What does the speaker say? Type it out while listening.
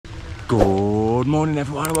Good morning,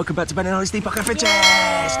 everyone, and welcome back to Ben and Holly's Theme Park Adventures.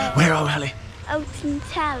 Where are we, Holly? Alton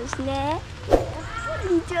Towers near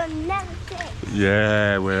Nemesis.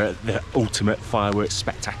 Yeah, we're at the ultimate fireworks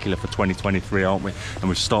spectacular for 2023, aren't we? And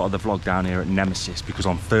we've started the vlog down here at Nemesis because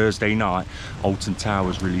on Thursday night, Alton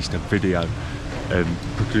Towers released a video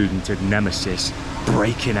precluding to Nemesis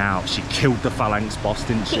breaking out. She killed the Phalanx boss,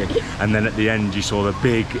 didn't she? And then at the end you saw the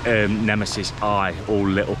big Nemesis eye all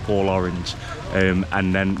lit up all orange.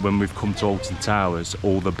 And then when we've come to Alton Towers,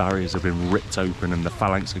 all the barriers have been ripped open and the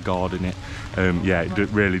Phalanx are guarding it. Yeah, it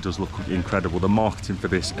really does look incredible. The marketing for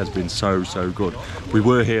this has been so good. We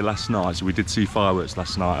were here last night, so we did see fireworks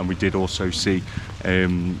last night, and we did also see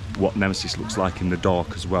what Nemesis looks like in the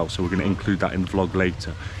dark as well, so we're going to include that in the vlog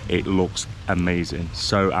later. It looks amazing,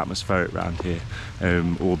 so atmospheric around here,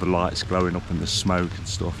 all the lights glowing up and the smoke and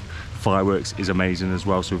stuff. Fireworks is amazing as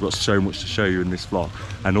well, so we've got so much to show you in this vlog.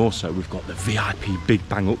 And also we've got the VIP Big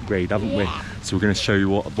Bang upgrade, haven't we? So we're going to show you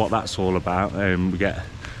what that's all about. We get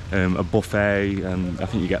a buffet, and I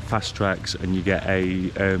think you get Fastracks, and you get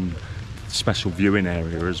a special viewing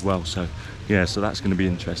area as well. So yeah, so that's going to be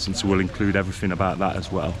interesting, so we'll include everything about that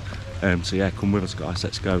as well. So yeah, come with us guys,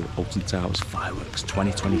 let's go. Alton Towers Fireworks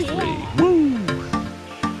 2023. Woo!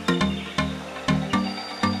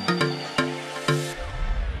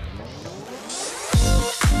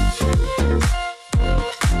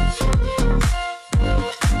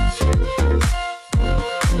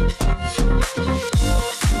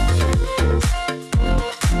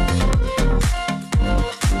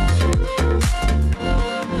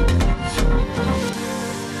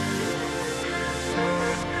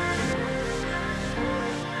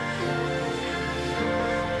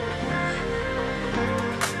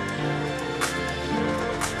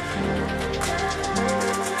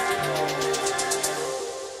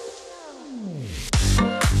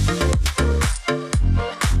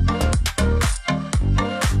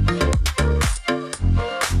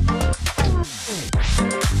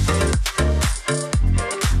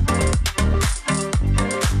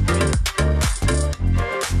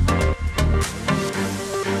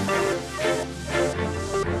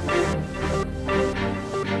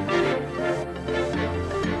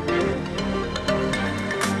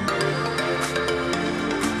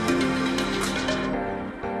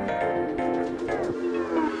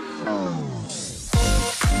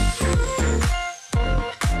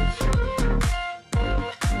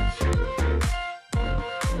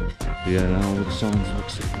 Yeah, now all the signs look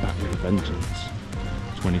sick, back with a vengeance.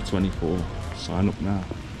 2024, sign up now.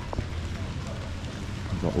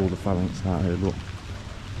 We've got all the Phalanx out here, look.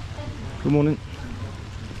 Good morning.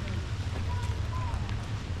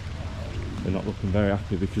 They're not looking very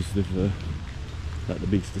happy because they've let the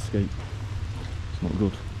beast escape. It's not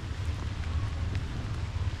good.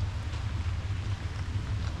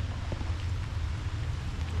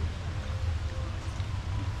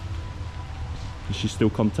 Is she still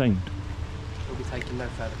contained? We'll be taking no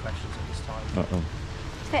further questions at this time.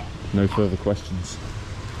 Uh-oh. No further questions.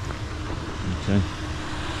 Okay.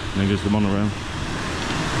 There goes the monorail.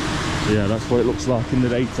 So yeah, that's what it looks like in the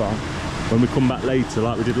daytime. When we come back later,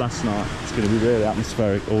 like we did last night, it's going to be really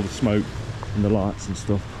atmospheric, all the smoke and the lights and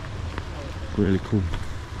stuff. Really cool.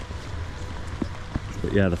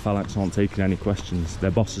 But yeah, the Phalanx aren't taking any questions.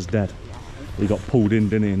 Their boss is dead. He got pulled in,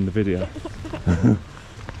 didn't he, in the video?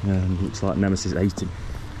 Yeah, and looks like Nemesis ate him.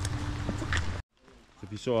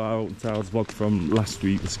 If you saw our Alton Towers vlog from last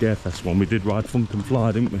week, the Scarefest one, we did ride Funk and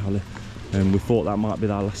Fly, didn't we, Holly? And we thought that might be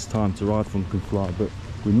our last time to ride Funk and Fly, but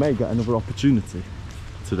we may get another opportunity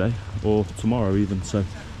today or tomorrow even. So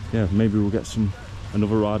yeah, maybe we'll get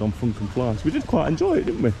another ride on Funk and Fly. So we did quite enjoy it,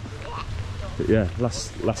 didn't we? But yeah,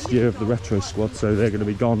 last year of the retro squad, so they're going to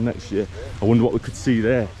be gone next year. I wonder what we could see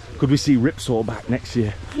there. Could we see Ripsaw back next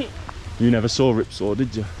year? You never saw Ripsaw,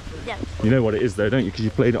 did you? No. You know what it is though, don't you? Because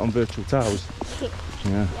you played it on Virtual Towers.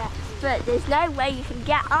 Yeah. But there's no way you can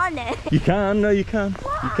get on it. You can, no you can.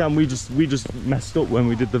 What? You can, we just messed up when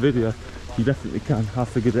we did the video. You definitely can, I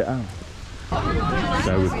figured it out.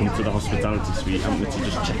 So we've come to the hospitality suite, haven't we, to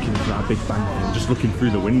just check in for our Big Bang thing. Just looking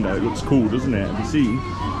through the window, it looks cool, doesn't it? Have you seen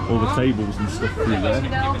all the tables and stuff through there?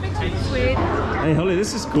 Hey Holly,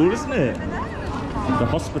 this is cool, isn't it? The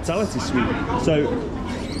hospitality suite. So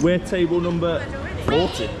we're table number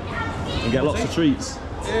 40 and get lots of treats.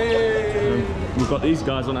 We've got these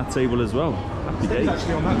guys on our table as well. Happy days.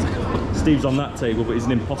 Actually on that table. Steve's on that table, but he's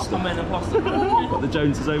an imposter. I'm an imposter. Got the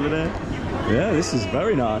Joneses over there. Yeah, this is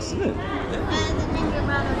very nice, isn't it?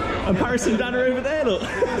 And Paris and Dan are over there, look.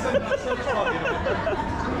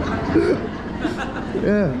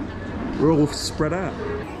 Yeah, we're all spread out.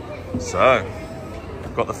 So,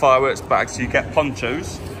 we've got the fireworks bag, so you get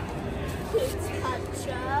ponchos kids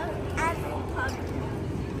poncho and poncho.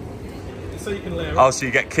 So you can layer it. Oh, so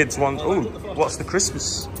you get kids one. Oh, what's the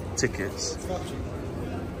Christmas tickets?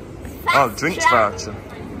 Oh, drinks voucher.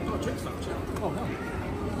 Oh, drinks voucher. Oh, no.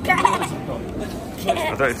 I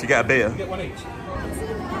don't know if you get a beer. Get one each.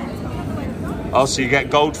 Oh, so you get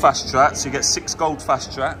gold fast tracks. You get 6 gold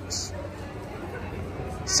fast tracks,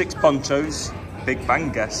 6 ponchos, Big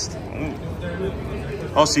Bang guest. Ooh.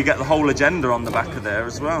 Oh, so you get the whole agenda on the back of there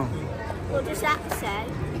as well. What does that say?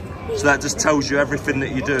 So that just tells you everything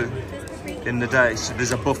that you do in the day. So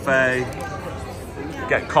there's a buffet, you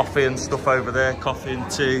get coffee and stuff over there, coffee and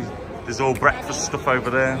tea. There's all breakfast stuff over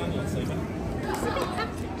there.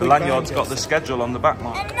 The lanyard's got the schedule on the back,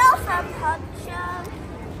 Mark. Another poncho.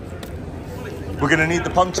 We're going to need the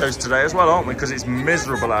ponchos today as well, aren't we? Because it's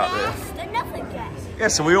miserable out there. Another guest. Yeah,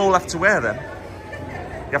 so we all have to wear them.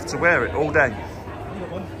 You have to wear it all day.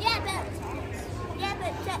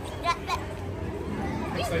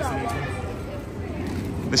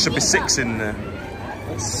 There should be 6 in there.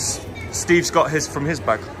 Steve's got his from his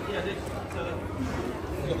bag.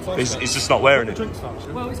 He's just not wearing it.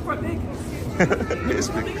 Well, it's quite big. It is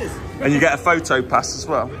big. And you get a photo pass as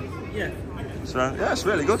well. Yeah. So, yeah, it's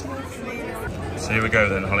really good. So here we go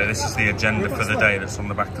then, Holly. This is the agenda for the day that's on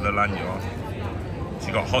the back of the lanyard. So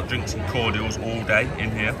you've got hot drinks and cordials all day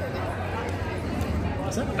in here.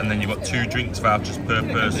 And then you've got 2 drinks vouchers per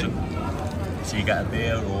person. So you get a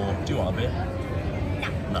beer or... Do you want a beer?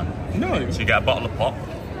 No. No. So you get a bottle of pop.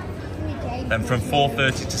 Then from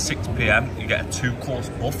 4:30 to 6 PM, you get a 2-course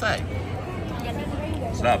buffet.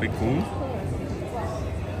 So that'd be cool.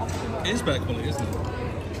 It is better quality, isn't it?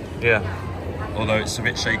 Yeah. Although it's a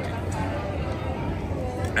bit shaky.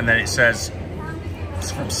 And then it says,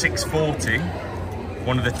 it's from 6:40,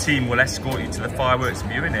 one of the team will escort you to the fireworks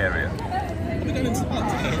viewing area. Are we going into the park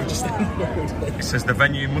today or just down the road? It says the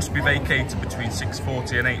venue must be vacated between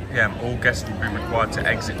 6:40 and 8 PM. All guests will be required to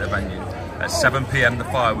exit the venue. At 7 PM the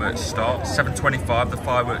fireworks start, 7:25 the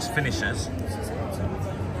fireworks finishes.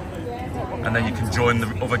 And then you can join the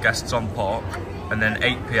other guests on park. And then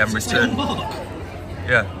 8 PM return.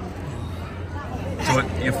 Yeah. So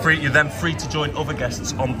you're then free to join other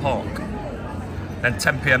guests on park. Then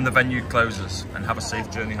 10 PM the venue closes, and have a safe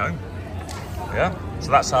journey home. Yeah,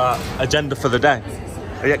 so that's our agenda for the day.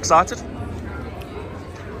 Are you excited?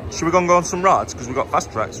 Should we go and go on some rides? Because we've got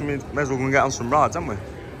Fastracks, so we may as well go and get on some rides, haven't we?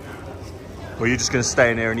 Or are you just going to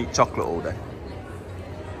stay in here and eat chocolate all day?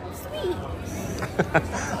 Sweets.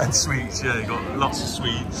 And sweets, yeah, you've got lots of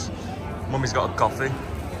sweets. Mummy's got a coffee.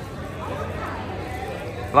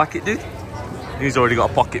 Like it, dude? He's already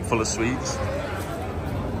got a pocket full of sweets.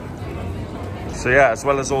 So yeah, as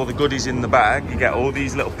well as all the goodies in the bag, you get all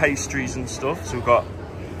these little pastries and stuff. So we've got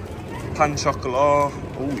pan chocolat.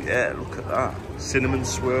 Oh yeah, look at that. Cinnamon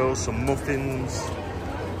swirls, some muffins,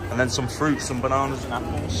 and then some fruit, some bananas and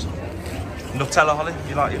apples. Nutella, Holly?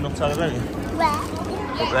 You like your Nutella, don't you? Where?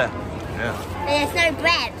 Up there, yeah. There's no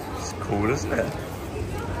bread. It's cool, isn't it?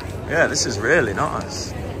 Yeah, this is really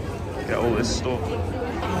nice. Get all this stuff.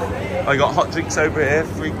 Oh, you got hot drinks over here,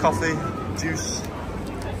 free coffee, juice,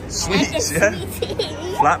 sweets, yeah.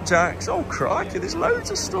 Flapjacks. Oh, crikey, there's loads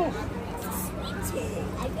of stuff.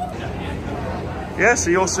 Yeah, so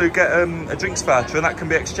you also get a drinks voucher, and that can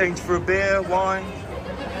be exchanged for a beer, wine,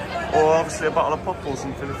 or obviously a bottle of pop or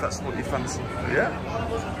something if that's what you fancy. But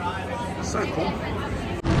yeah, so cool.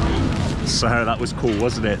 So that was cool,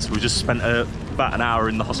 wasn't it? So we just spent about an hour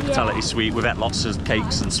in the hospitality suite. We've had lots of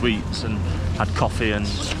cakes and sweets and had coffee and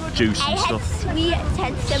juice and stuff. I had sweets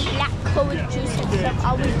and some black currant juice and some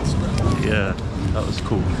orange. Yeah, that was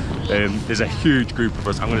cool. There's a huge group of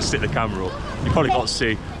us. I'm going to stick the camera up. You probably can't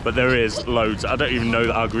see, but there is loads. I don't even know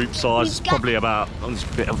that our group size is probably about... Oh, there's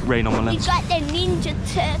a bit of rain on my lens. We've got the Ninja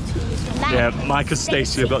Turtles. Yeah, Mike and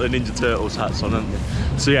Stacey have got the Ninja Turtles hats on, haven't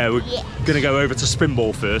they? So yeah, we're going to go over to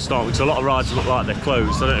Spinball first, aren't we? Because a lot of rides look like they're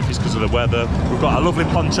closed. I don't know if it's because of the weather. We've got our lovely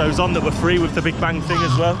ponchos on that were free with the Big Bang thing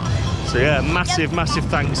as well. So yeah, massive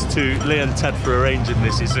thanks to Lee and Ted for arranging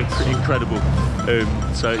this. It's incredible.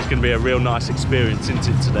 So it's going to be a real nice experience, isn't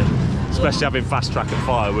it, today? Especially having Fast Track at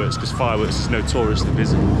Fireworks, because Fireworks is notoriously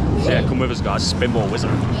busy. So yeah, come with us guys, Spinball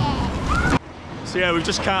Wizard. So yeah, we've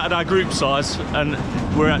just counted our group size, and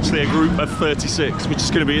we're actually a group of 36, which is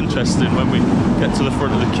going to be interesting when we get to the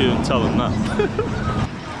front of the queue and tell them that.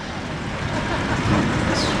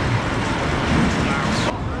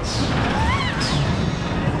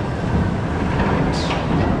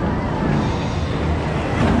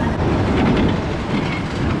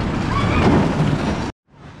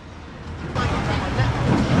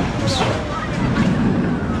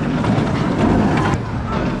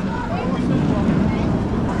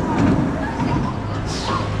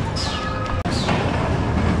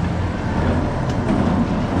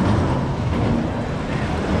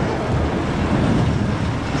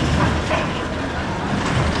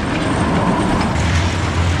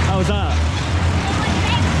 was that?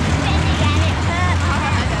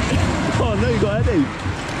 Oh no, you got a headache.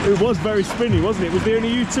 It was very spinny, wasn't it? Was there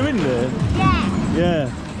only you two in there? Yeah.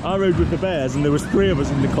 Yeah. I rode with the bears and there was 3 of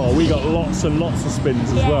us in the car. We got lots and lots of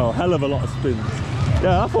spins as well. Hell of a lot of spins.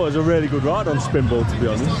 Yeah, I thought it was a really good ride on Spinball, to be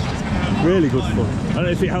honest. Really good fun. I don't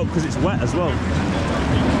know if it helped because it's wet as well.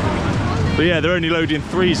 But yeah, they're only loading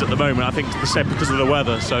 3s at the moment. I think they said because of the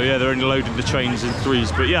weather. So yeah, they're only loading the trains in 3s.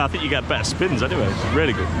 But yeah, I think you get better spins anyway. It's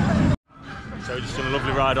really good. So we're just done a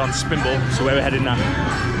lovely ride on Spinball. So where we're heading now?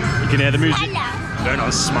 You can hear the music. Going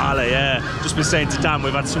on Smiler, yeah. Just been saying to Dan,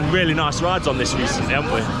 we've had some really nice rides on this recently,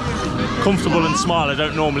 haven't we? Comfortable and Smiler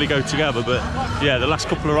don't normally go together, but yeah, the last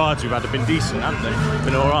couple of rides we've had have been decent, haven't they?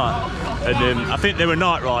 Been all right. And I think they were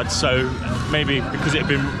night rides, so maybe because it had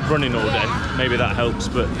been running all day, maybe that helps.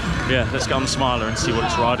 But yeah, let's go on Smiler and see what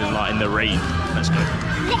it's riding like in the rain. Let's go.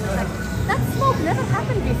 That smoke never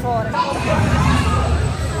happened before.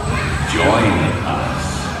 Join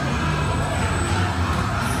us.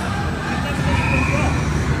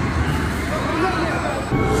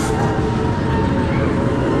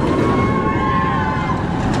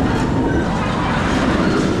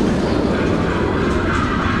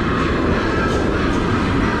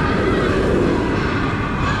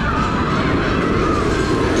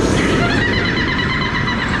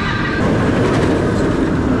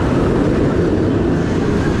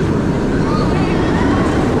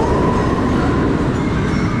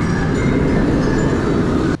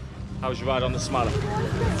 How was your ride on the Smiler?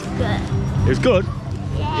 Good. It was good?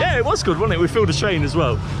 Yeah. Yeah, it was good, wasn't it? We filled the train as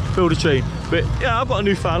well. Filled the train. But yeah, I've got a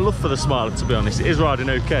newfound love for the Smiler, to be honest. It is riding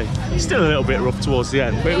okay. It's still a little bit rough towards the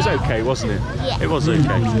end, but it was okay, wasn't it? Yeah. It was okay.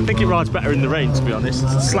 I think it rides better in the rain, to be honest.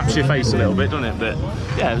 It slaps your face a little bit, doesn't it? But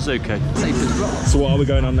yeah, it was okay. So what are we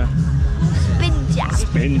going on now? Spin Jam.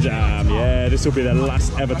 Spin Jam, yeah. This will be the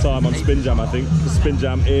last ever time on Spin Jam, I think. The Spin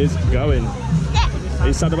Jam is going. Are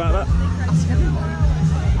you sad about that?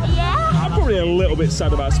 Yeah. I'm probably a little bit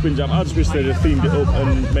sad about Spin Jam. I just wish they'd have themed it up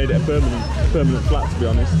and made it a permanent flat, to be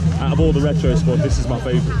honest. Out of all the retro squad, this is my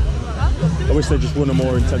favourite. I wish they just won a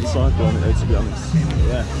more intense cycle on it though, to be honest.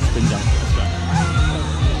 Yeah, Spin Jam. Let's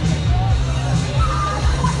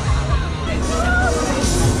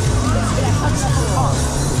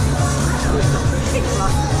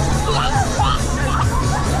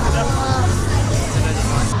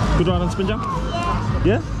go. Good ride on Spin Jam?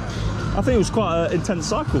 Yeah? I think it was quite an intense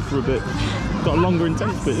cycle for a bit. Got a longer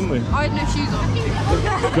intense bit, didn't we? I had no shoes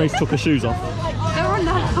on. Grace took her shoes off. They were on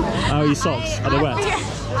now. Oh, your socks? Are they wet?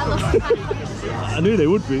 I knew they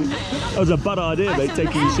would be. That was a bad idea, mate,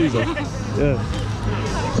 taking your shoes off. Yeah.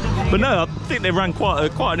 But no, I think they ran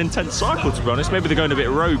quite an intense cycle, to be honest. Maybe they're going a bit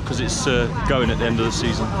rogue because it's going at the end of the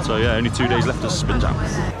season. So yeah, only 2 days left of Spin Jam.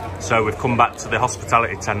 So we've come back to the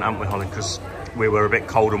hospitality tent, haven't we, Holly? Because we were a bit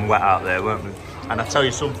cold and wet out there, weren't we? And I tell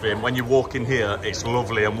you something, when you walk in here, it's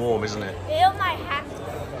lovely and warm, isn't it? Feel my hand.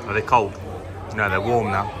 Are they cold? No, they're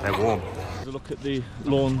warm now. They're warm. Look at the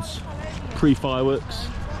lawns pre-fireworks.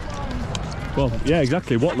 Well, yeah,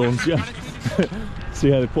 exactly. What lawns? Yeah. So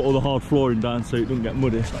yeah, they put all the hard flooring down so it doesn't get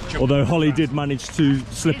muddy. Although Holly did manage to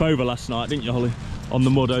slip over last night, didn't you, Holly? On the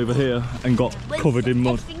mud over here and got covered in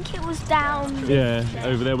mud. I think it was down. Yeah,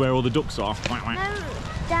 over there where all the ducks are. No,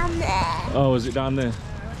 down there. Oh, is it down there?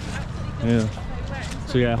 Yeah.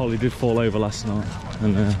 So yeah, Holly did fall over last night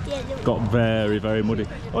and got very, very muddy.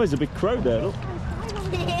 Oh, there's a big crow there, look.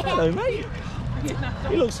 Hello, mate.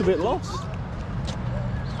 He looks a bit lost.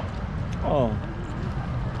 Oh.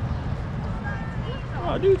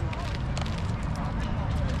 Oh, dude.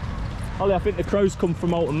 Holly, I think the crows come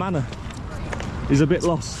from Alton Manor. He's a bit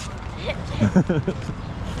lost.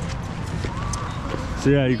 So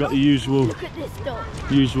yeah, you've got the usual, Look at this dog.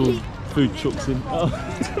 usual food trucks in. Oh,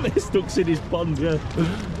 there's ducks in his pond, yeah.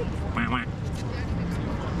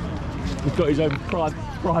 He's got his own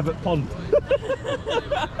private pond.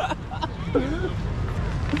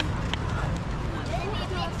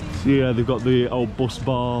 So yeah, they've got the old bus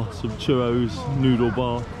bar, some churros, noodle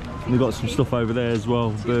bar, and they've got some stuff over there as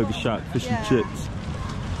well, burger shack, fish and chips.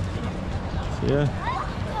 So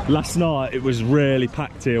yeah, last night it was really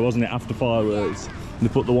packed here, wasn't it, after fireworks? And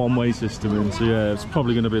they put the one-way system in, so yeah, it's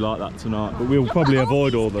probably going to be like that tonight, but we'll probably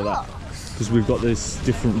avoid all of that because we've got this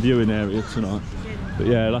different viewing area tonight. But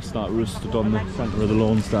yeah, last night we were stood on the centre of the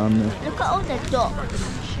lawns down there. Look at all the ducks.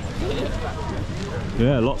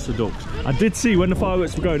 Yeah, lots of ducks. I did see, when the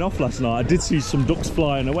fireworks were going off last night, I did see some ducks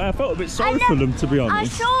flying away. I felt a bit sorry for them, to be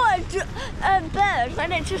honest. I saw a bird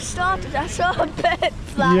when it just started. I saw a bird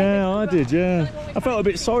flying. Yeah, I did, yeah. I felt a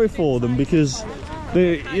bit sorry for them because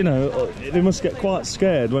they, you know, they must get quite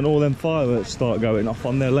scared when all them fireworks start going off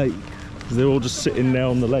on their lake. because they're all just sitting there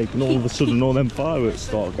on the lake, and all of a sudden all them fireworks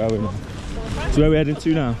start going on. So where are we heading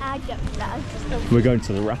to now? I don't know. We're going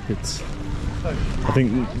to the rapids. I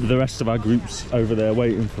think the rest of our group's over there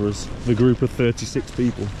waiting for us. The group of 36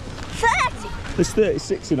 people. 30! There's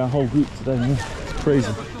 36 in our whole group today, yeah. It's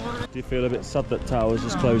crazy. Do you feel a bit sad that Towers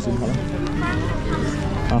is closing,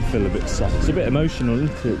 Hannah? I feel a bit sad. It's a bit emotional,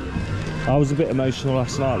 isn't it? I was a bit emotional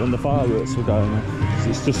last night when the fireworks were going on.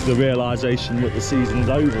 It's just the realisation that the season's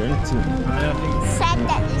over, isn't it? Sad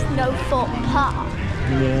that there's no fourth part.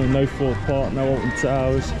 Yeah, no fourth part, no Alton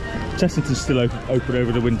Towers. Chessington's still open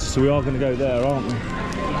over the winter, so we are going to go there, aren't we?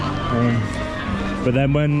 But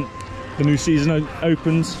then when the new season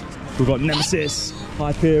opens, we've got Nemesis,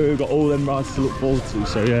 Hyperion, we've got all them rides to look forward to.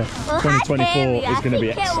 So yeah, Well, 2024 is going to be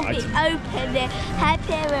exciting.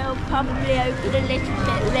 Hyperion will probably open a little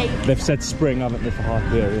bit later. They've said spring, haven't they, for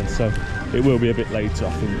Hyperion, so it will be a bit later,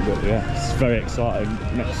 I think. But yeah, it's very exciting.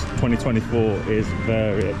 Next 2024 is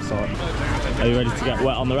very exciting. Are you ready to get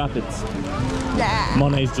wet on the rapids? Nah.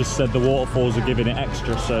 Monet's just said the waterfalls are giving it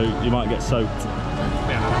extra, so you might get soaked.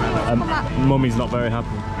 Mummy's not very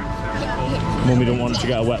happy. Mummy don't want to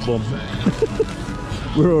get a wet bum.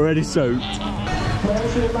 We're already soaked.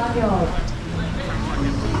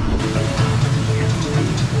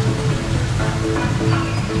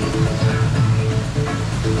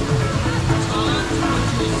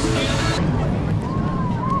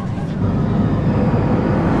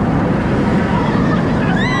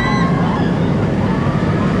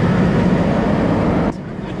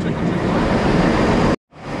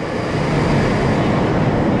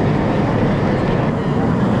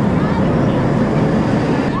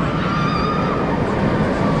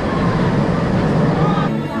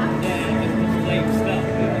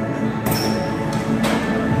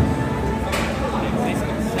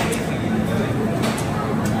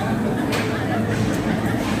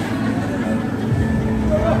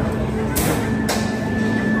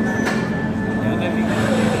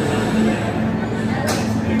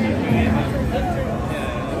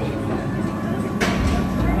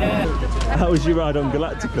 How was your ride on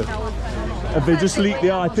Galactica? Have they just leaked the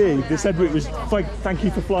IP? They said it was thank you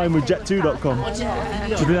for flying with jet2.com. Do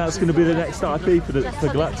you think that's going to be the next IP for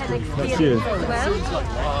Galactica next year?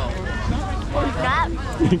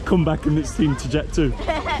 Come back and it's themed to Jet2.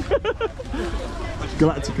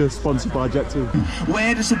 Galactica sponsored by Jet2.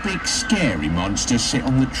 Where does a big scary monster sit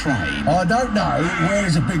on the train? I don't know. Where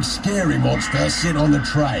does a big scary monster sit on the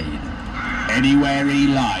train? Anywhere he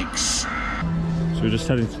likes. So we're just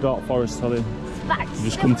heading to Dark Forest, Holly. We've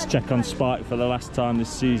just come to check on Spike for the last time this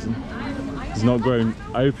season. He's not grown.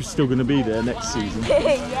 I hope he's still going to be there next season.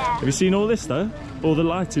 Yeah. Have you seen all this though? All the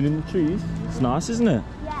lighting in the trees? It's nice, isn't it?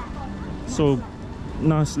 Yeah. It's all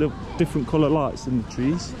nice little different colour lights in the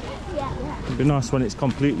trees. Yeah. It'd be nice when it's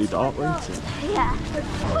completely dark, wouldn't it? Yeah.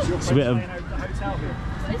 It's a bit of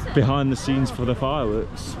behind the scenes for the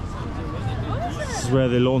fireworks. This is where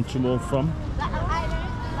they launch them all from.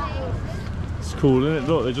 It's cool, isn't it?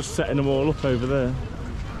 Look, they're just setting them all up over there.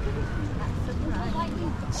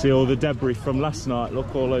 See all the debris from last night,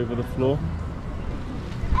 look, all over the floor.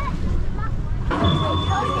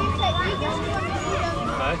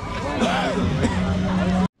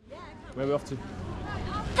 Where are we off to?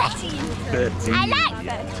 13. I like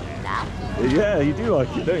 13 now. Yeah, you do like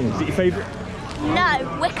it, don't you? Is it your favourite? No,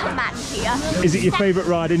 Wickerman here. Is it your favourite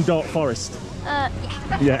ride in Dark Forest? Yeah.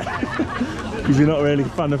 Yeah. Because you're not really a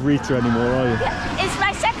fan of Rita anymore, are you? Yeah. It's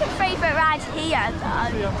my second favourite ride here,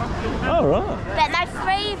 though. Oh, right. But my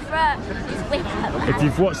favourite is Wickerman. If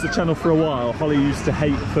you've watched the channel for a while, Holly used to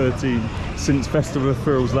hate 13 since Festival of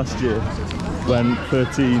Thrills last year, when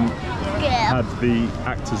 13 had the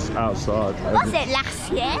actors outside. Was it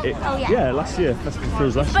last year? Oh yeah. Yeah, last year. Festival of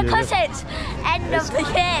Thrills last year. Because it's end of the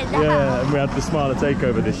year now. Yeah, and we had the Smiler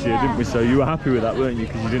takeover this year, didn't we? So you were happy with that, weren't you?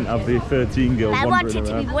 Because you didn't have the 13 girls I want wandering it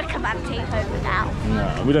to around. be Wickerman takeover now.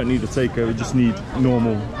 No, we don't need a takeover, we just need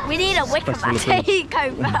normal. We need a Wickerman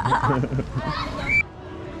takeover.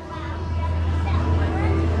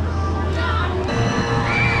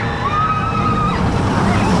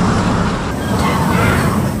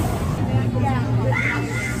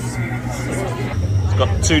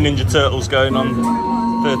 Got two Ninja Turtles going on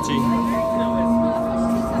 13.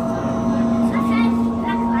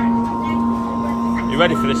 You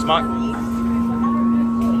ready for this, Mike?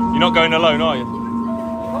 You're not going alone, are you?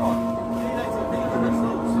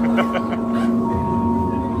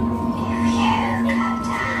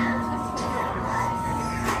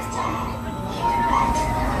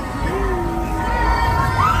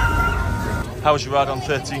 How was your ride on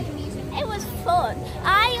 13? It was fun.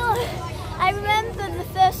 I remember the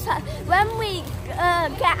first time when we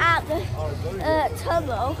get out the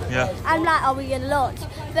tunnel. Yeah. I'm like, are we going to launch?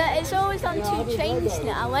 But it's always on 2 trains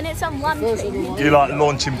now. When it's on 1 train. You like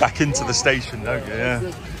launching back into the station, don't you? Yeah.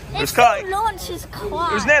 It was quite. Launch is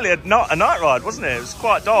quiet. It was nearly a night ride, wasn't it? It was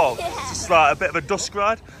quite dark. Yeah. Just like a bit of a dusk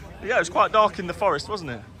ride. But yeah, it was quite dark in the forest,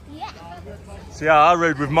 wasn't it? Yeah. So yeah, I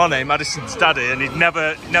rode with Monet, Madison's daddy, and he'd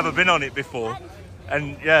never been on it before.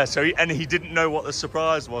 And yeah, so he didn't know what the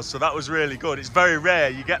surprise was, so that was really good. It's very rare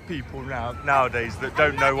you get people nowadays that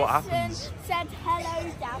don't know what happens. Said hello,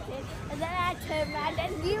 Daddy, and then I turned around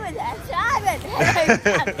and you were there, so I went hello,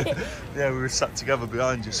 Daddy. Yeah, we were sat together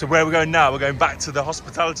behind you. So where we're going now? We're going back to the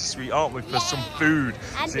hospitality suite, aren't we, for some food?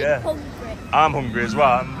 And so, yeah, hungry. I'm hungry as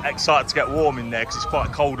well. I'm excited to get warm in there because it's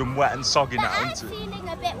quite cold and wet and soggy now, I'm isn't it? feeling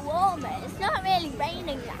a bit warmer. It's not really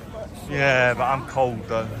raining that much. Yeah, but I'm cold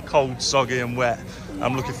though. Cold, soggy and wet.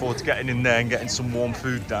 I'm looking forward to getting in there and getting some warm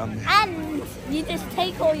food down there. And you just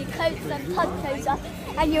take all your coats and ponchos off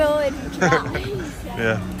and you're already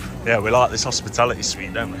dry. Yeah, we like this hospitality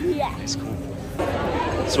suite, don't we? Yeah. It's cool.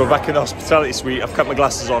 So we're back in the hospitality suite. I've kept my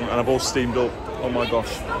glasses on and I've all steamed up. Oh my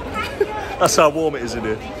gosh. That's how warm it is in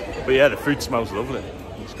here. But yeah, the food smells lovely.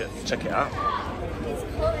 Let's check it out.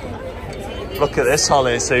 Look at this,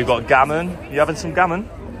 Holly. So you've got gammon. You having some gammon?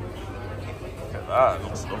 Look at that, it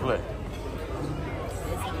looks lovely.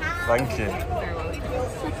 Thank you.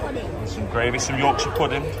 And some gravy, some Yorkshire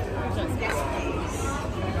pudding.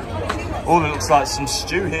 Oh, it looks like some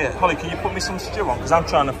stew here. Holly, can you put me some stew on? Because I'm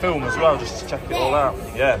trying to film as well, just to check it all out.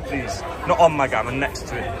 Yeah, please. Not on my gammon, next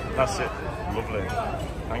to it. That's it. Lovely.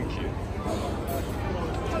 Thank you.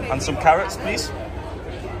 And some carrots, please.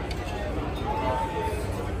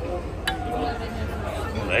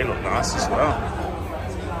 Oh, they look nice as well.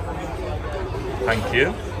 Thank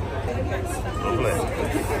you. Lovely.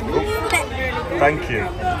 Thank you.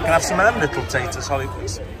 Can I have some of them little taters, Holly,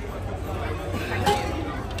 please?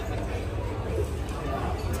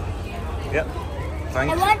 Yep.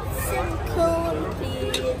 Thank you. I want some corn,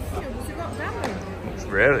 please. Looks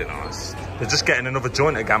really nice. They're just getting another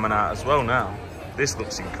joint of gammon out as well now. This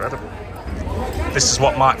looks incredible. This is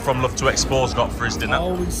what Mike from Love to Explore's got for his dinner.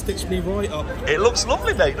 Oh, he stitched me right up. It looks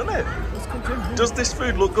lovely, mate, doesn't it? That's good, Jim. Does this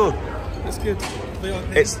food look good? That's good.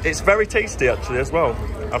 It's very tasty actually as well.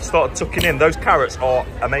 I've started tucking in. Those carrots are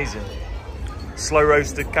amazing. Slow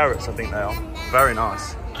roasted carrots, I think they are. Very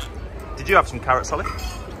nice. Did you have some carrots, Holly?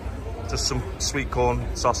 Just some sweet corn,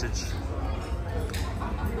 sausage.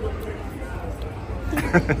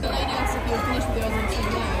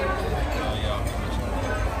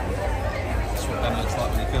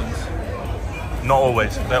 Not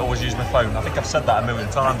always. They always use my phone. I think I've said that a million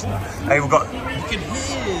times now. Hey, we've got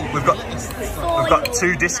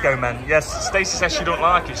 2 disco men. Yes, Stacey says she don't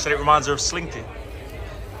like it. She said it reminds her of Slinky.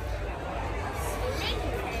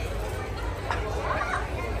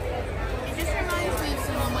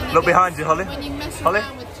 Look behind you, Holly. When you mess Holly?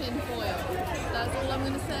 around with tin foil, that's all I'm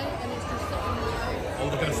going to say, and it's just sitting Oh,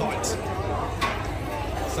 they're going to fight.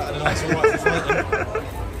 Saturday night's alright for fighting.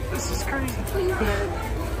 This is crazy.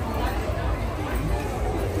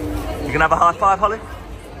 You gonna have a high five, Holly?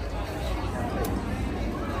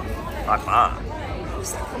 High five.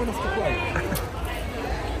 Is that coming off the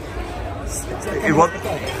plate? He wants...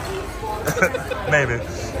 Maybe.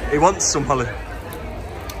 He wants some, Holly.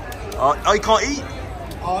 Oh, you can't eat?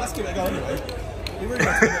 Oh, let's give it a go anyway. You really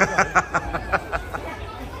have to give it a go.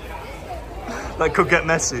 That could get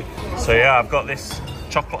messy. So yeah, I've got this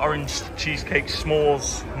chocolate orange cheesecake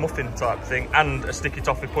s'mores muffin type thing and a sticky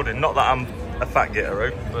toffee pudding. Not that I'm a fat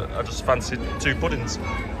getter, but I just fancied 2 puddings.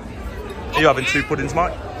 Are you having 2 puddings,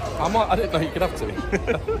 Mike? I didn't know you could have 2.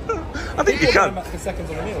 I think you can. Back for seconds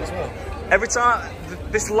on the meal as well. Every time,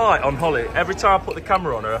 this light on Holly, every time I put the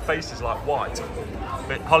camera on her, her face is like white.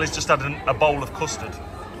 But Holly's just had a bowl of custard.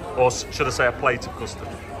 Or should I say a plate of custard.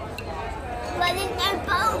 But there's no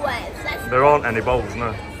bowl with. There aren't any bowls,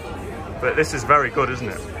 no. But this is very good, isn't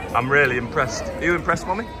it? I'm really impressed. Are you impressed,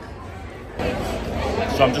 Mummy?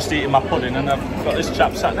 So I'm just eating my pudding and I've got this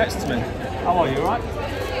chap sat next to me. How are you, all right?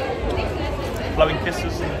 Blowing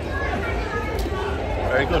kisses.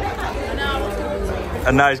 Very good.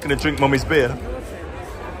 And now he's going to drink Mummy's beer.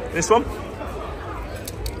 This one?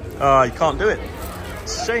 Oh, you can't do it.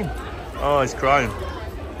 It's a shame. Oh, he's crying.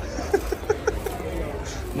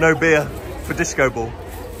 No beer for disco ball.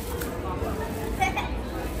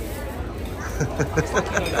 Do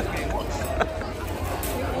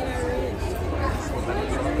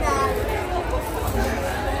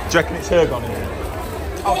you reckon it's her gone in here?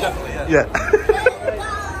 Oh, definitely, yeah. Yeah.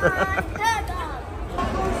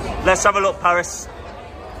 Let's have a look, Paris.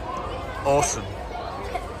 Awesome.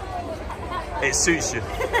 It suits you.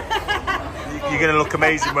 You're going to look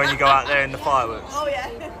amazing when you go out there in the fireworks. Oh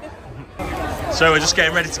yeah. So we're just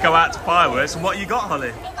getting ready to go out to fireworks. And what you got,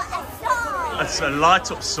 Holly? It's a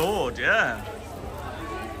light up sword, yeah.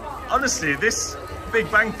 Honestly, this Big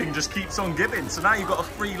Bang thing just keeps on giving. So now you've got a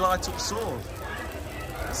free light up sword.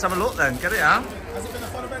 Let's have a look then, get it out. Has it been a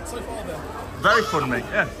fun event so far then? Very fun, mate,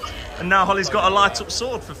 yeah. And now Holly's got a light up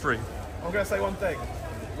sword for free. I'm going to say one thing.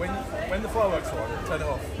 When the fireworks are on, turn it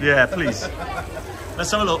off. Yeah, please.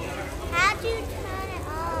 Let's have a look. How do you turn it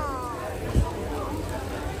off?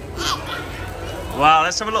 Wow,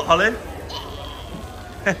 let's have a look, Holly.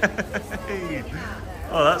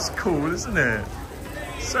 Oh, that's cool, isn't it?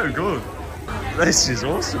 So good. This is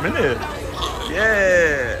awesome, isn't it?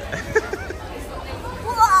 Yeah.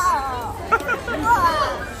 Whoa!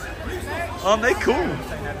 Whoa! Aren't they cool?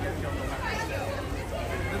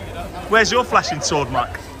 Where's your flashing sword,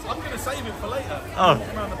 Mike? I'm going to save it for later. Oh.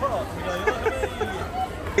 Walk around the park and go,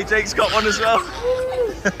 Hey, Jake's got one as well.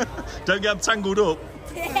 Don't get them tangled up.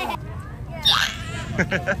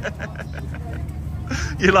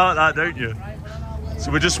 You like that, don't you?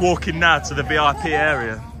 So we're just walking now to the VIP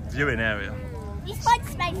area, viewing area. This one's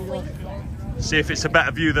space week. See if it's a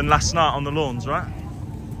better view than last night on the lawns, right?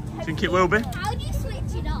 Think it will be? How do you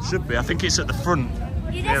switch it off? Should be. I think it's at the front.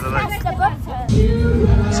 You Yeah, just the press left. the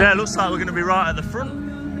button. So yeah, it looks like we're going to be right at the front.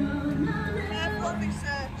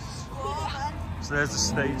 So there's the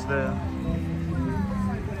stage there.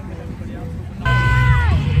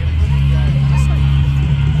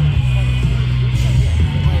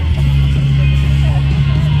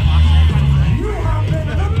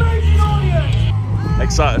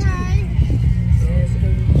 Excited?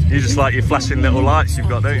 You just like your flashing little lights you've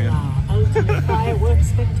got, don't you? Alton Fireworks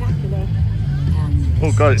Spectacular.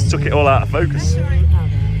 Oh god, it's took it all out of focus.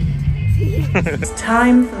 It's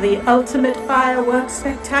time for the Ultimate Fireworks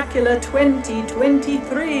Spectacular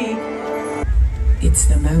 2023. It's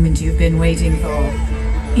the moment you've been waiting for.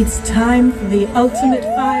 It's time for the Ultimate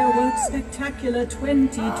Fireworks Spectacular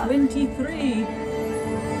 2023.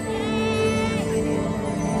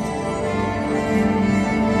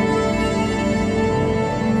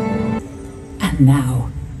 And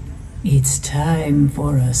now, it's time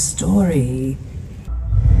for a story.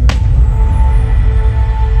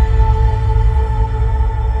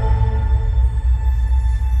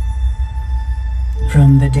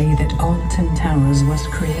 From the day that Alton Towers was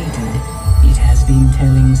created, it has been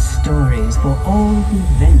telling stories for all who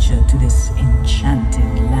venture to this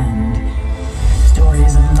enchanted land.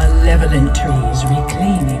 Stories of malevolent trees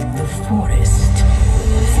reclaiming the forest,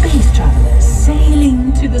 space travelers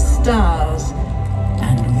sailing to the stars,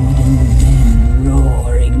 and wooden men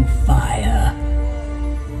roaring fire.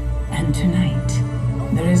 And tonight,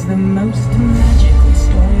 there is the most magical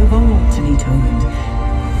story of all to be told.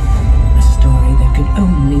 A story that could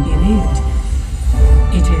only be lived.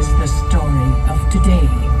 It is the story of today.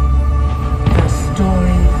 The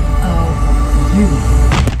story of you.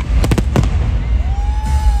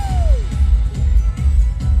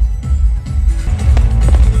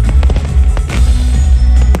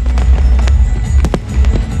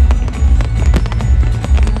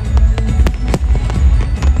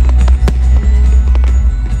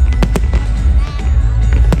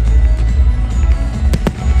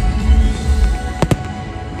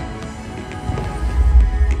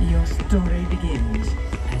 Story begins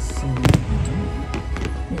as so many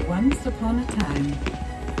do. Once upon a time,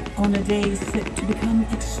 on a day set to become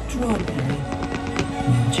extraordinary,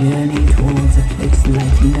 you journey towards a place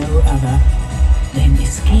like no other, then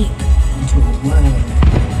escape into a world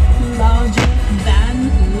larger than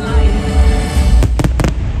life.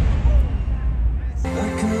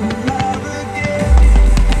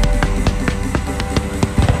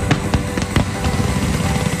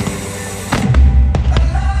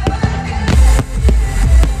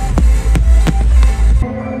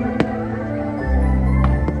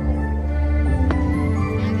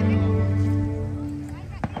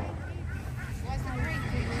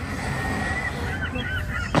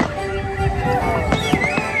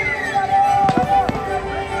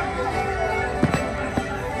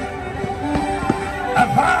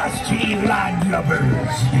 Avast, ye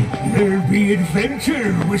landlubbers! There'll be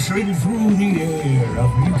adventure whistling through the air of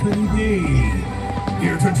Mutiny Bay.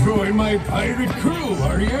 Here to join my pirate crew,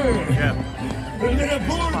 are you? Yeah. Well, then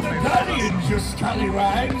aboard the galleons, you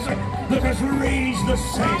scallywags! Let us raise the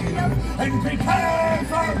sail and prepare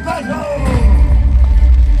for battle!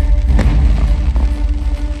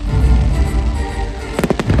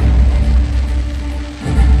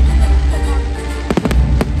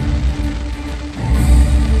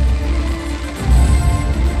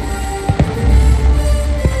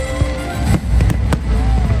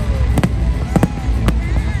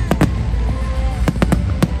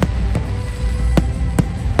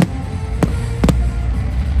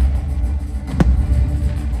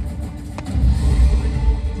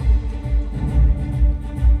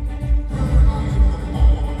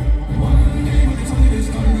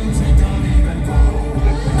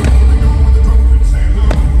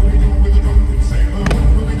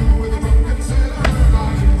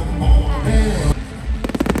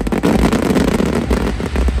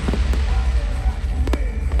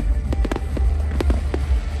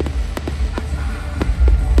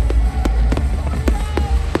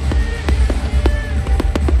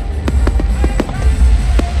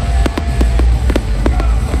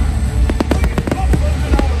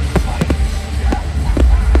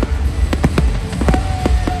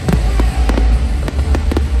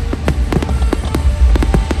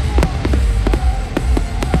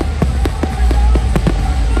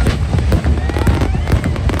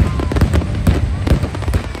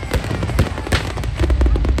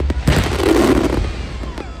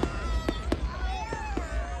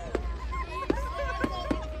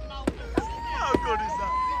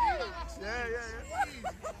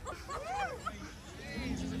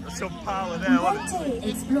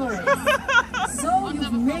 explorers. So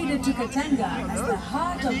you've made it to Katanga as the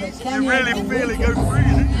heart of the canyon. You really feel it go through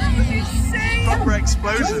you. Proper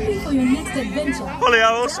explosion. Join me for your next adventure. Holly,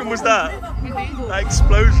 how awesome was that? That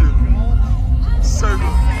explosion. So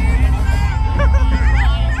good.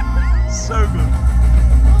 So good.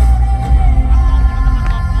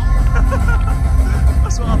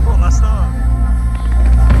 That's what I thought last night.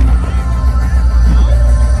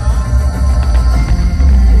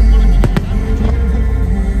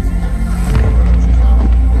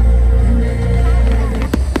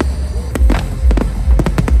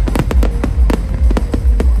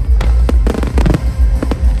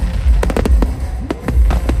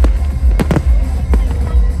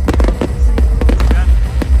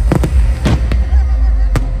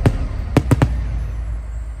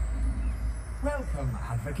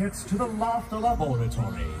 To the Laughter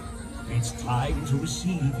Laboratory. It's time to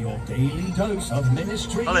receive your daily dose of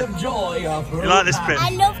Ministry of Joy. You like this bit? I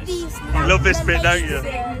love these. You love this bit, don't you?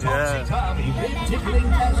 Topsy-turvy, big-tickling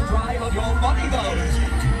test drive of your body goes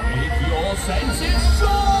to make your senses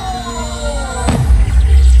soar!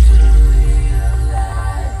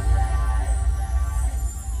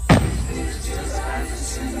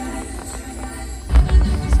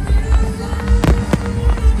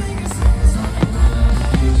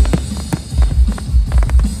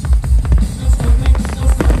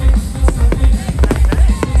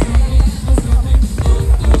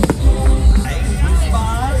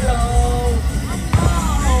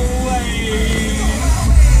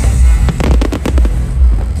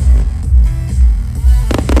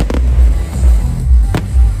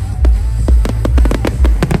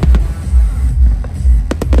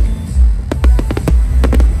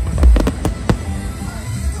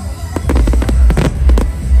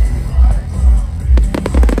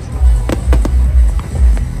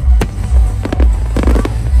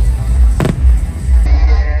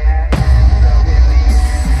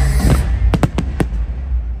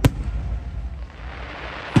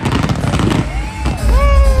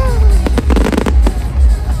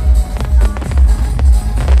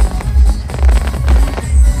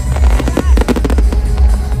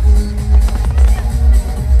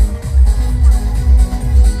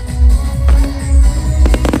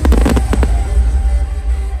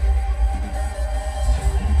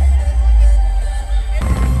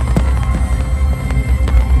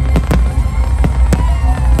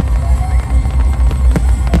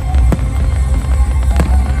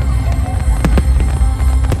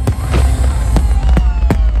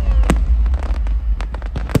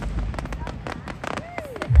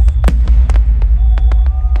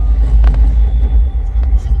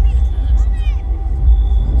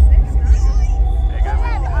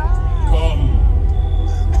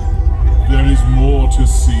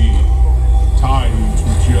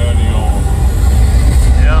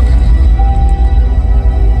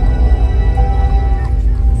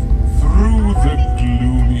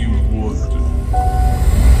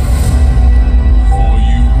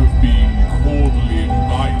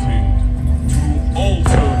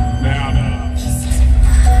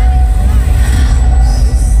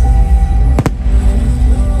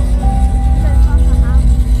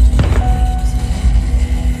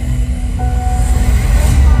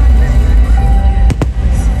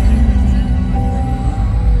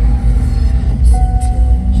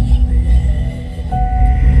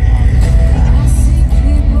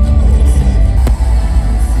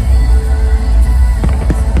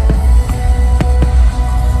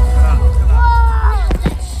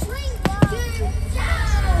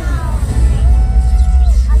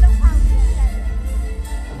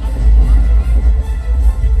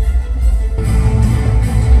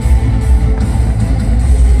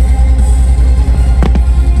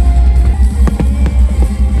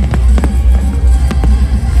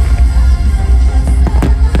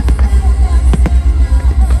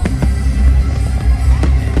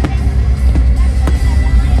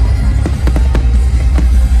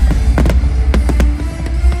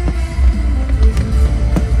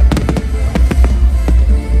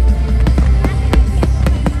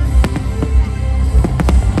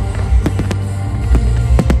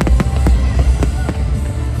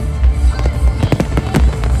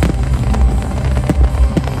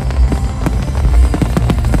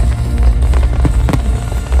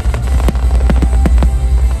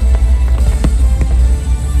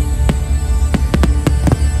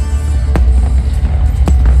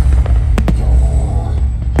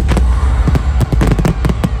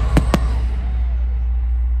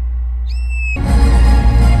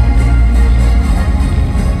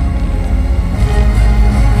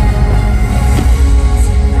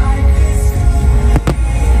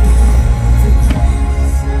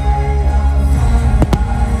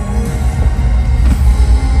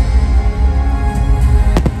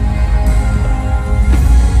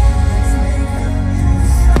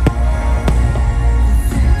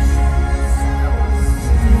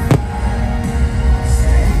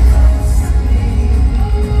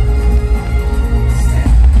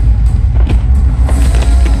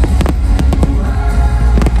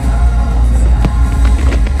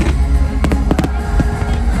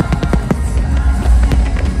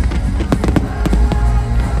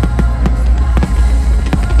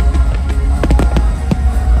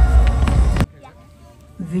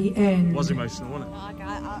 emotional, wasn't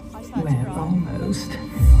it? We're almost.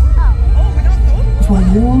 For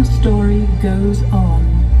your story goes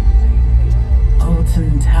on.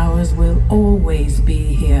 Alton Towers will always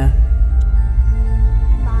be here,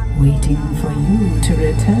 waiting for you to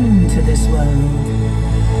return to this world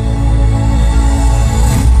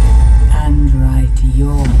and write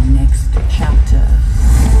your next chapter.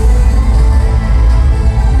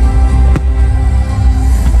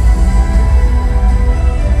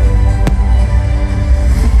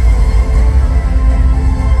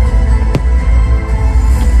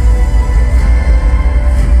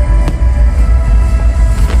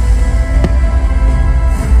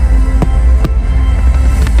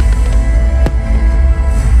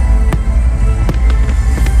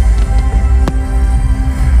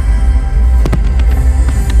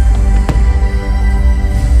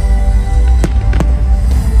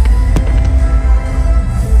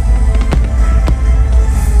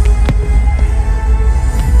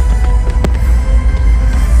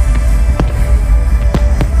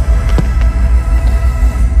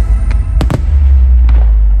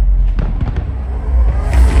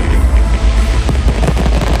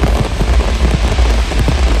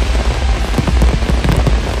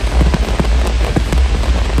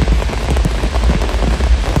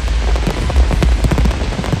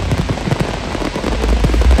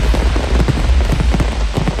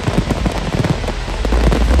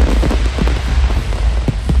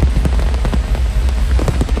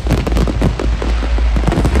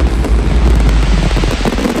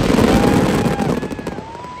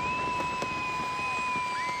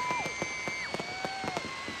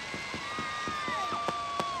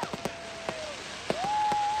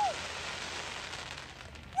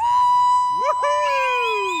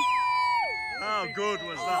 How good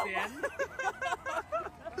was that?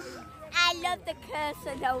 I love the curse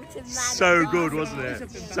and Alton Manor. So good, wasn't it?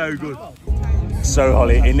 So good. So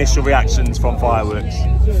Holly, initial reactions from fireworks?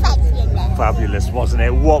 Fabulous. Fabulous, wasn't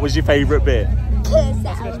it? What was your favourite bit?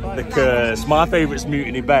 The Curse. My favourite's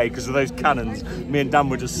Mutiny Bay because of those cannons. Me and Dan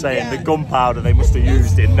were just saying the gunpowder they must have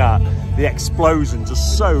used in that. The explosions are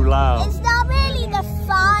so loud. It's not really the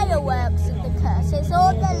fireworks of the curse, it's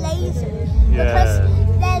all the lasers. Yeah. Because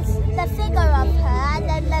there's the figure of her and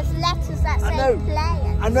then there's letters that say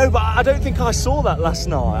play. I know, but I don't think I saw that last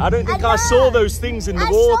night. I don't think I saw those things in the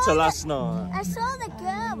water last night. I saw the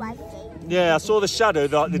girl, I think. Yeah, I saw the shadow,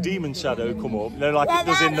 like the demon shadow come up, you know, like it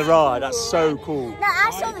does in the ride. That's so cool. No,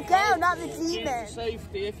 I saw the girl, not the demon.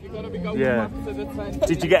 Safety if you're going to be going Yeah. back to the tent.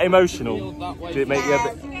 Did you get emotional? Did it make you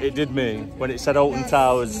ever, it did me. When it said Alton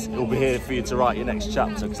Towers, it'll be here for you to write your next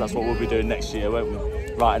chapter, because that's what we'll be doing next year, won't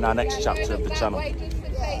we? Writing our next chapter of the channel.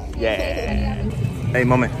 Yeah. Hey,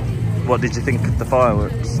 Mummy, what did you think of the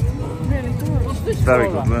fireworks? Really good. Very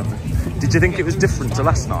good, weren't they? Did you think it was different to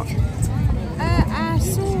last night? I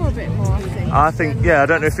saw a bit more, I think, yeah, I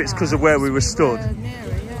don't know if it's because of where we were stood. Nearer,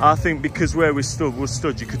 yeah. I think because where we stood,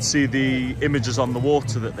 you could see the images on the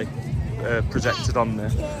water that they projected on there.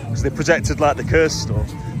 Because they projected like the curse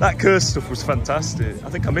stuff. That curse stuff was fantastic. I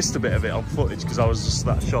think I missed a bit of it on footage because I was just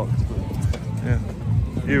that shocked. But, yeah,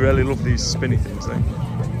 you really love these spinny things, don't you?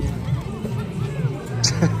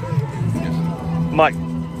 Mike,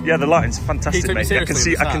 yeah, the lighting's fantastic, mate. I can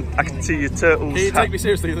see your turtles. Can you take me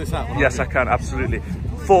seriously with this hat? Yes, I can, absolutely.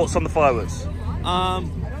 Thoughts on the fireworks?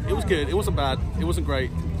 It was good. It wasn't bad. It wasn't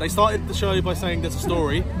great. They started the show by saying there's a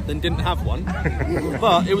story, then didn't have one.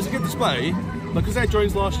 But it was a good display. Because they had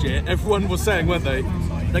drones last year, everyone was saying, weren't they?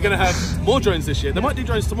 They're going to have more drones this year. They might do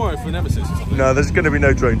drones tomorrow for Nemesis or something. No, there's going to be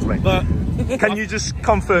no drones, mate. But can you just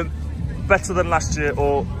confirm better than last year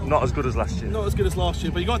or not as good as last year? not as good as last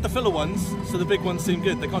year, but you got the filler ones, so the big ones seem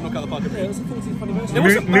good. They can't knock out the park. Yeah, it was a 14th anniversary. It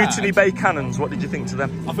wasn't bad. Mutiny Bay cannons, what did you think to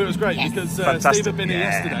them? I thought it was great because Steve had been here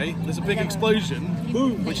yesterday. There's a big explosion,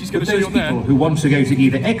 which he's going to show you on there. People who want to go to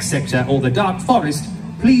either X Sector or the Dark Forest,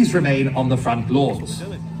 please remain on the front lawns.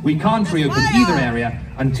 We can't reopen either area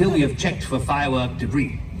until we have checked for firework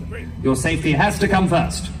debris. Your safety has to come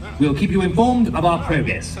first. We'll keep you informed of our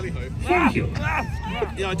progress. Thank you.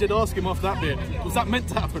 Yeah, I did ask him after that bit. Was that meant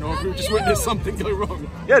to happen, or have we just witnessed something go wrong?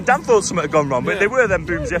 Yeah, Dan thought something had gone wrong, but they were them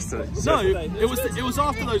booms yesterday. So. No, it was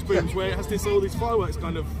after those booms where it has all these fireworks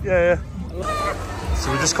kind of. Yeah.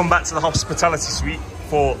 So we just come back to the hospitality suite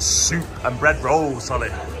for soup and bread rolls, Holly.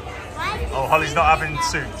 Oh, Holly's not having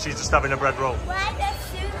soup; she's just having a bread roll. Why there's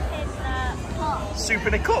soup in the pot? Soup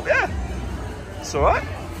in a cup, yeah. It's all right.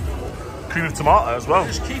 Cream of tomato as well.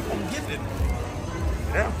 Just keep on giving.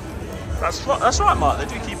 Yeah. That's right, Mark. They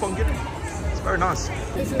do keep on giving. It's very nice.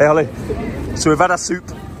 Hey, Holly. So we've had our soup,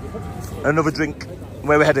 another drink.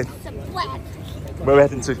 Where are we heading? Some bread. Where are we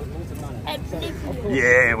heading to? Oblivion.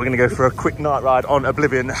 Yeah, we're going to go for a quick night ride on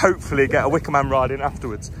Oblivion. Hopefully get a Wickerman ride in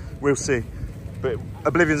afterwards. We'll see. But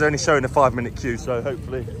Oblivion's only showing a 5-minute queue, so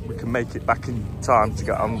hopefully we can make it back in time to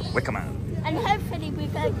get on Wickerman. And hopefully we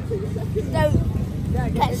don't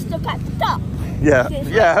get stuck at the top. Yeah,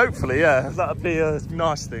 yeah, hopefully, yeah. That'd be a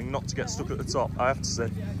nice thing, not to get stuck at the top, I have to say.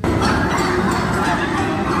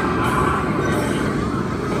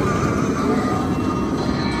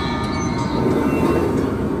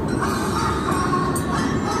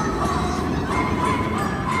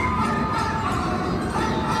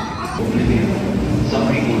 Some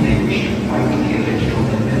people think we should break the electrical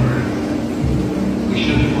mirror. We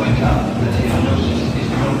should point out that hypnosis is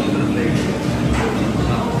known to the flavor of Alton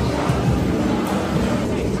Towers.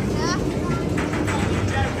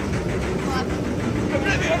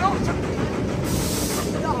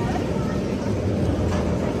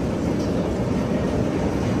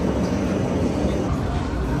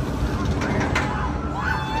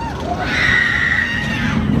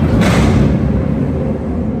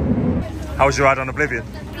 How was your ride on Oblivion?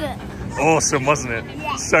 Good. Awesome, wasn't it?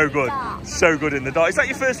 Yeah, So good. dark. So good in the dark. Is that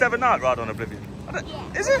your first ever night ride on Oblivion?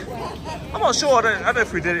 Is it? I'm not sure. I don't know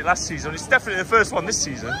if we did it last season. It's definitely the first one this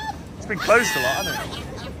season. It's been closed a lot, hasn't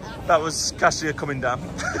it? That was Cassia coming down.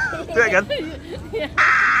 Do it again.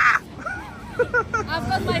 Ah! I've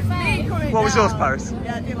got my face. What was yours, Paris?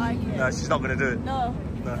 Yeah, I do like it. No, she's not going to do it. No.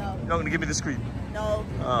 No. You're not going to give me the screen? No.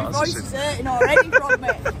 Oh, Your that's a voice shame. is hurting already from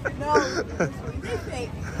it. No.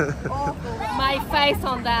 Awful. My face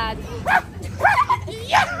on that.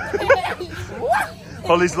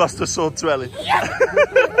 Holly's lost her sword to Ellie.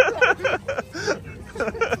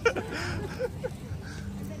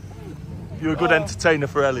 You're a good entertainer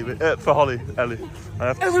for Ellie, for Holly, Ellie. I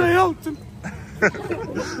have to say. Alton.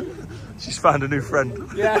 She's found a new friend.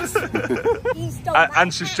 Yes.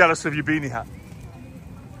 And she's jealous of your beanie hat.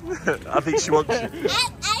 I think she wants you.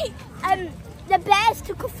 The bears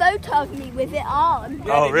took a photo of me with it on.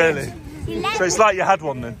 Oh, really? So it's like you had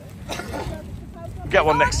one then? Get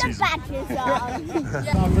one next season.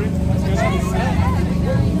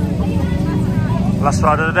 Last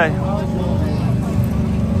ride of the day.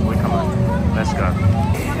 We come on. Let's go.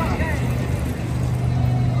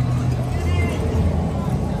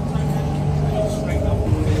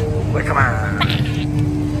 We come on.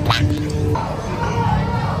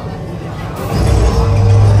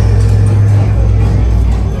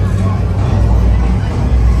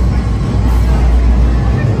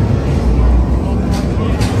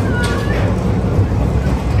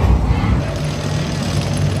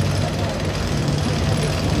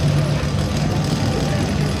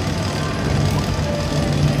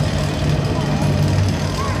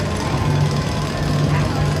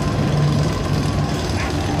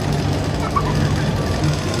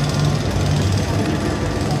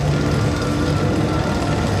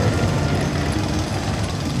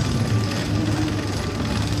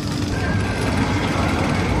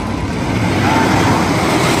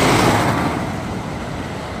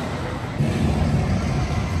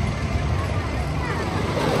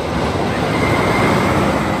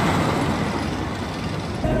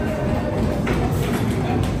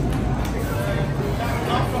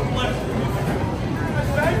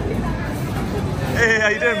 Hey, how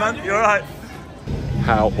you doing, man? You alright?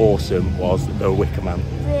 How awesome was the Wickerman?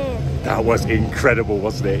 That was incredible,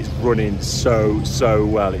 wasn't it? It's running so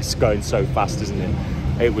well. It's going so fast, isn't it?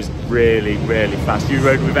 It was really fast. You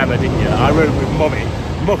rode with Emma, didn't you? I rode with Mummy.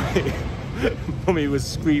 Mummy was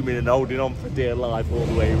screaming and holding on for dear life all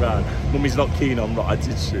the way around. Mummy's not keen on rides,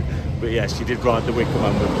 is she? But yeah, she did ride the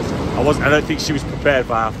Wickerman with us. I don't think she was prepared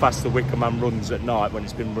for how fast the Wickerman runs at night when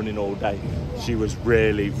it's been running all day. She was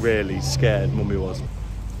really scared, Mummy was.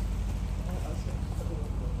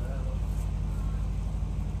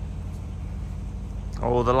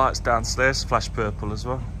 Oh, the lights downstairs flash purple as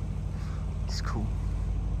well. It's cool.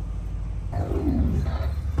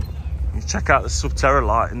 You check out the Subterra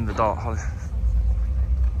light in the dark, Holly.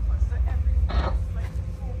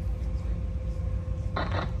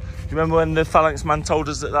 Do you remember when the Phalanx man told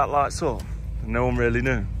us that light's up? No one really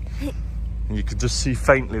knew. And you could just see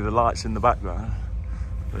faintly the lights in the background.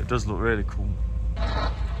 But it does look really cool.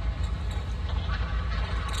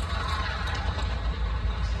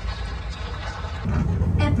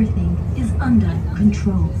 Everything is under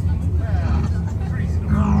control.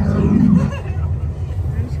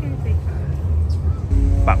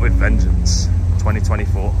 Back with vengeance,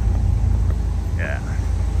 2024. Yeah.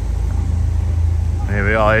 And here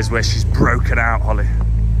we are, here's where she's broken out, Holly.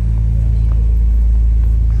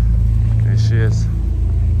 Here she is.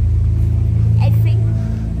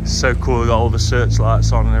 It's so cool, we got all the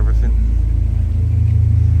searchlights on and everything.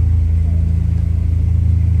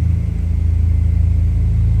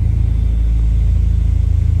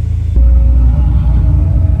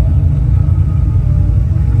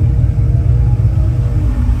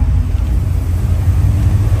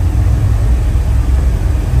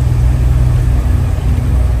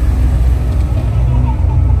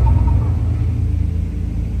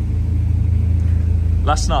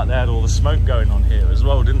 last night they had all the smoke going on here as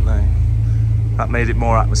well, didn't they? That made it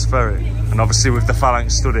more atmospheric. And obviously with the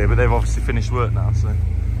Phalanx stood here, but they've obviously finished work now, so.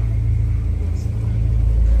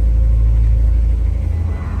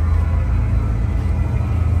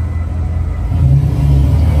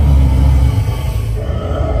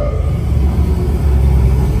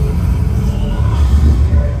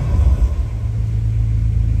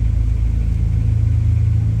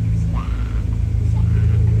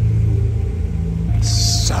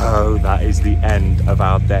 So that is the end of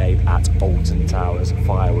our day at Alton Towers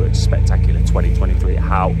Fireworks Spectacular 2023.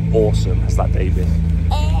 How awesome has that day been?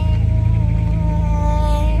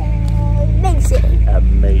 Amazing.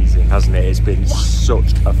 Amazing, hasn't it? It's been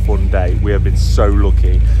such a fun day. We have been so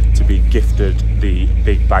lucky to be gifted the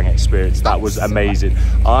Big Bang experience. That was amazing.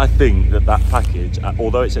 I think that package,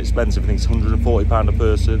 although it's expensive, I think it's £140 a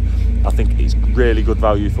person. I think it's really good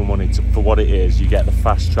value for money for what it is. You get the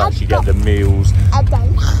fast tracks, you get the meals,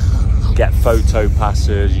 you get photo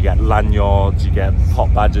passes, you get lanyards, you get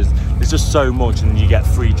pop badges. There's just so much, and you get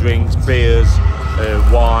free drinks, beers,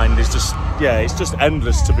 wine. There's just, yeah, it's just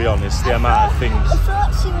endless, to be honest, the amount of things. I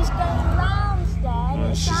thought she was going round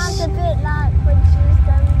then. It sounds a bit like when she was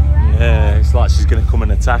going round. Yeah, it's like she's going to come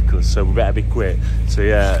and attack us, so we better be quick. So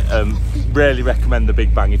yeah, really recommend the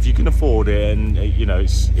Big Bang if you can afford it, and you know,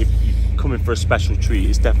 if you're coming for a special treat,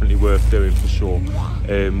 it's definitely worth doing for sure.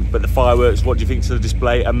 But the fireworks, what do you think to the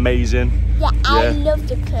display? Amazing. Yeah, I love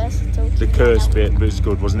the curse. The curse bit was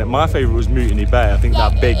good, wasn't it? My favourite was Mutiny Bay. I think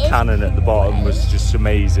that big cannon at the bottom was just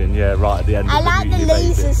amazing. Yeah, right at the end. I like the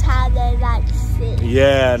lasers, how they like the sea.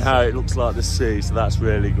 Yeah, and how it looks like the sea, so that's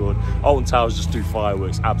really good. Alton Towers just do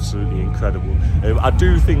fireworks, absolutely incredible. I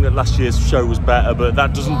do think that last year's show was better, but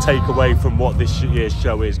that doesn't take away from what this year's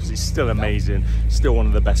show is, because it's still amazing. Still one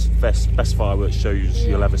of the best fireworks shows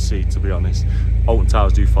you'll ever see, to be honest. Alton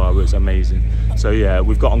Towers do fireworks amazing. So yeah,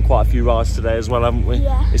 we've got on quite a few rides today as well, haven't we?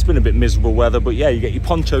 Yeah. It's been a bit miserable weather, but yeah, you get your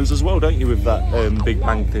ponchos as well, don't you, with that Big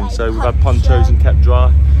Bang thing. So we've had ponchos and kept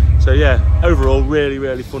dry. So yeah, overall, really,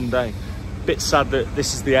 really fun day. Bit sad that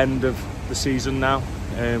this is the end of the season now.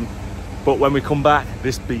 But when we come back,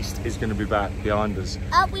 this beast is going to be back behind us.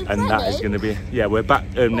 And that is going to be, yeah, we're back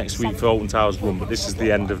next week for Alton Towers run, but this is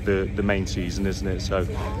the end of the main season, isn't it? So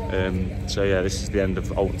so yeah, this is the end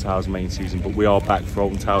of Alton Towers main season, but we are back for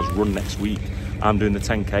Alton Towers run next week. I'm doing the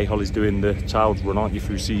 10k, Holly's doing the child's run, aren't you,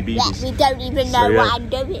 through CBeebies? Yeah, we don't even know what I'm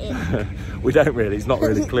doing. We don't really, it's not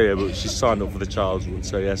really clear, but she's signed up for the child's run,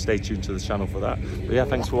 so yeah, stay tuned to the channel for that. But yeah,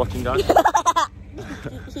 thanks for watching, guys.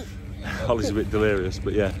 Holly's a bit delirious,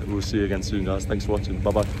 but yeah, we'll see you again soon, guys. Thanks for watching.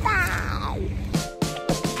 Bye-bye. Bye.